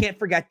 and you can't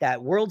forget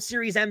that. World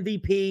Series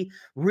MVP,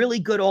 really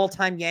good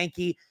all-time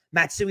Yankee.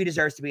 Matsui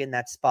deserves to be in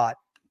that spot.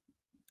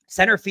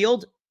 Center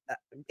field,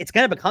 it's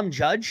going to become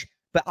Judge,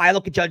 but I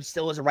look at Judge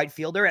still as a right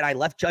fielder, and I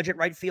left Judge at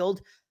right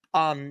field.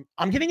 I'm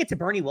giving it to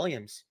Bernie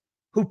Williams,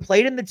 who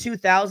played in the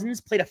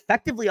 2000s, played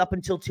effectively up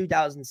until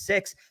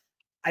 2006.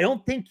 I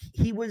don't think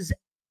he was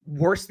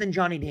worse than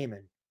Johnny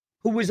Damon,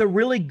 who was a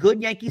really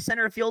good Yankee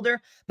center fielder,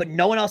 but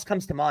no one else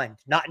comes to mind.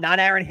 Not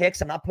Aaron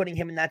Hicks. I'm not putting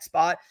him in that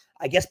spot.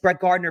 I guess Brett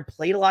Gardner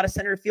played a lot of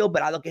center field,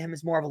 but I look at him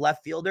as more of a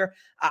left fielder.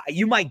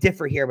 You might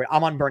differ here, but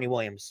I'm on Bernie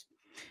Williams.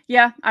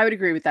 Yeah, I would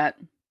agree with that.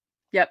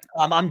 Yep.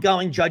 I'm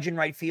going Judge in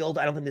right field.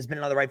 I don't think there's been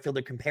another right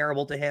fielder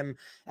comparable to him,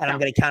 and I'm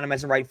going to count him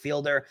as a right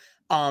fielder.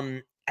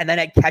 And then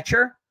at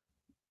catcher,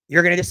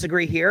 you're going to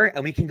disagree here,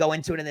 and we can go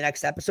into it in the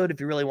next episode if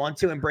you really want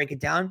to and break it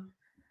down.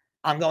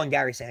 I'm going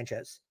Gary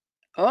Sanchez.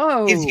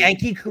 Oh. His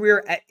Yankee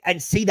career,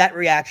 and see that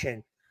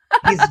reaction.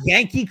 His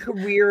Yankee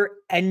career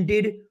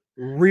ended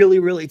really,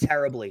 really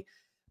terribly.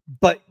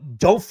 But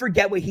don't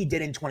forget what he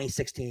did in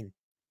 2016.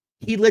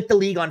 He lit the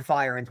league on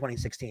fire in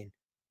 2016.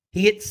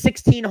 He hit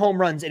 16 home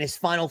runs in his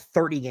final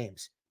 30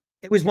 games.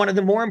 It was one of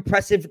the more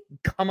impressive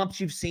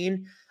come-ups you've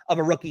seen of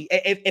a rookie.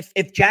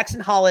 If Jackson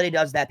Holliday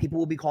does that, people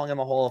will be calling him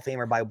a Hall of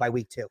Famer by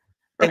week 2.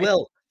 They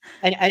will.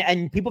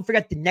 And people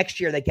forget the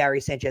next year that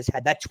Gary Sanchez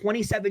had. That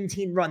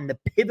 2017 run, the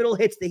pivotal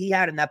hits that he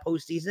had in that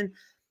postseason.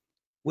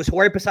 Was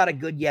Jorge Posada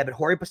good? Yeah, but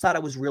Jorge Posada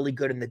was really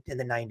good in the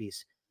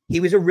 90s. He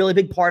was a really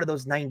big part of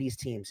those 90s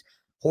teams.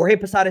 Jorge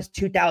Posada's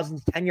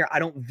 2000s tenure, I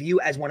don't view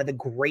as one of the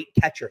great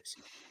catchers.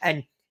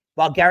 And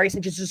while Gary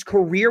Sanchez's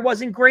career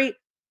wasn't great,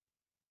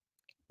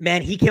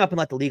 man, he came up and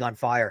lit the league on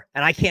fire.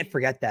 And I can't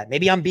forget that.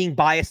 Maybe I'm being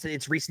biased.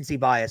 It's recency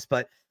bias.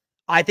 But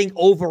I think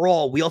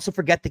overall, we also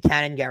forget the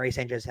cannon Gary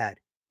Sanchez had.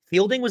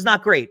 Fielding was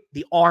not great.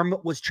 The arm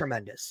was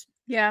tremendous.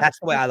 Yeah. That's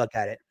the way I look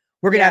at it.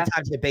 We're going to have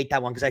time to debate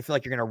that one, because I feel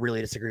like you're going to really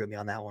disagree with me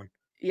on that one.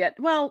 Yeah.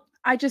 Well,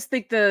 I just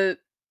think the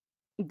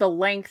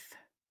length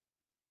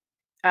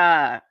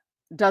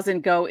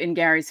doesn't go in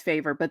Gary's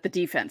favor, but the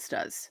defense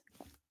does.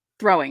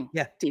 Throwing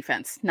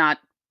defense, not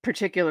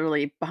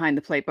particularly behind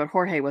the plate, but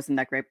Jorge wasn't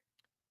that great.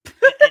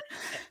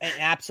 An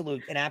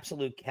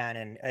absolute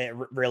cannon.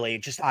 Really,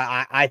 just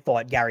I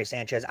thought Gary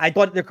Sanchez. I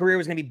thought the career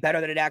was going to be better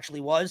than it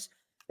actually was,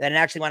 than it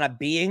actually wound up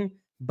being.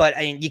 But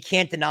I mean, you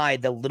can't deny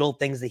the little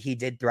things that he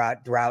did throughout.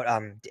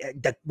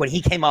 When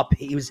he came up,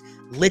 he was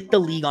lit the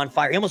league on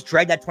fire. He almost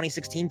dragged that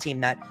 2016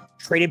 team that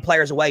traded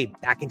players away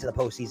back into the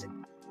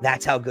postseason.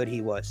 That's how good he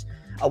was.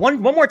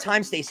 One more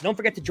time, Stacey, don't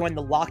forget to join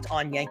the Locked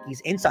On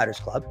Yankees Insiders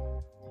Club.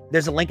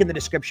 There's a link in the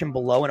description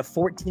below and a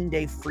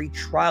 14-day free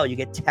trial. You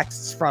get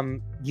texts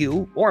from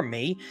you or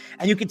me,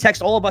 and you can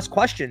text all of us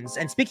questions.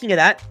 And speaking of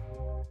that,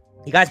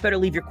 you guys better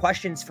leave your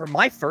questions for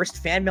my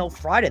first Fan Mail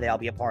Friday that I'll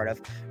be a part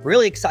of.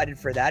 Really excited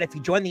for that. If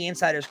you join the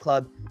Insiders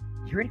Club,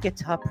 you're going to get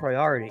top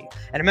priority.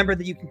 And remember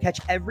that you can catch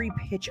every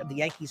pitch of the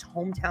Yankees'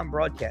 hometown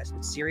broadcast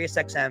with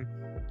SiriusXM.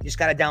 You just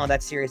got to download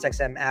that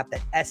SiriusXM app,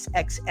 that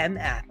SXM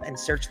app, and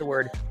search the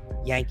word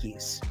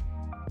Yankees.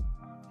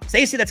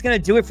 Stacey, that's going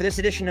to do it for this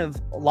edition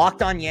of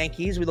Locked On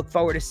Yankees. We look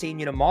forward to seeing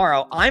you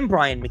tomorrow. I'm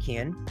Brian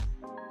McKeon.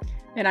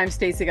 And I'm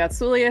Stacey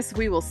Gotsoulias.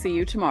 We will see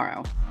you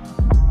tomorrow.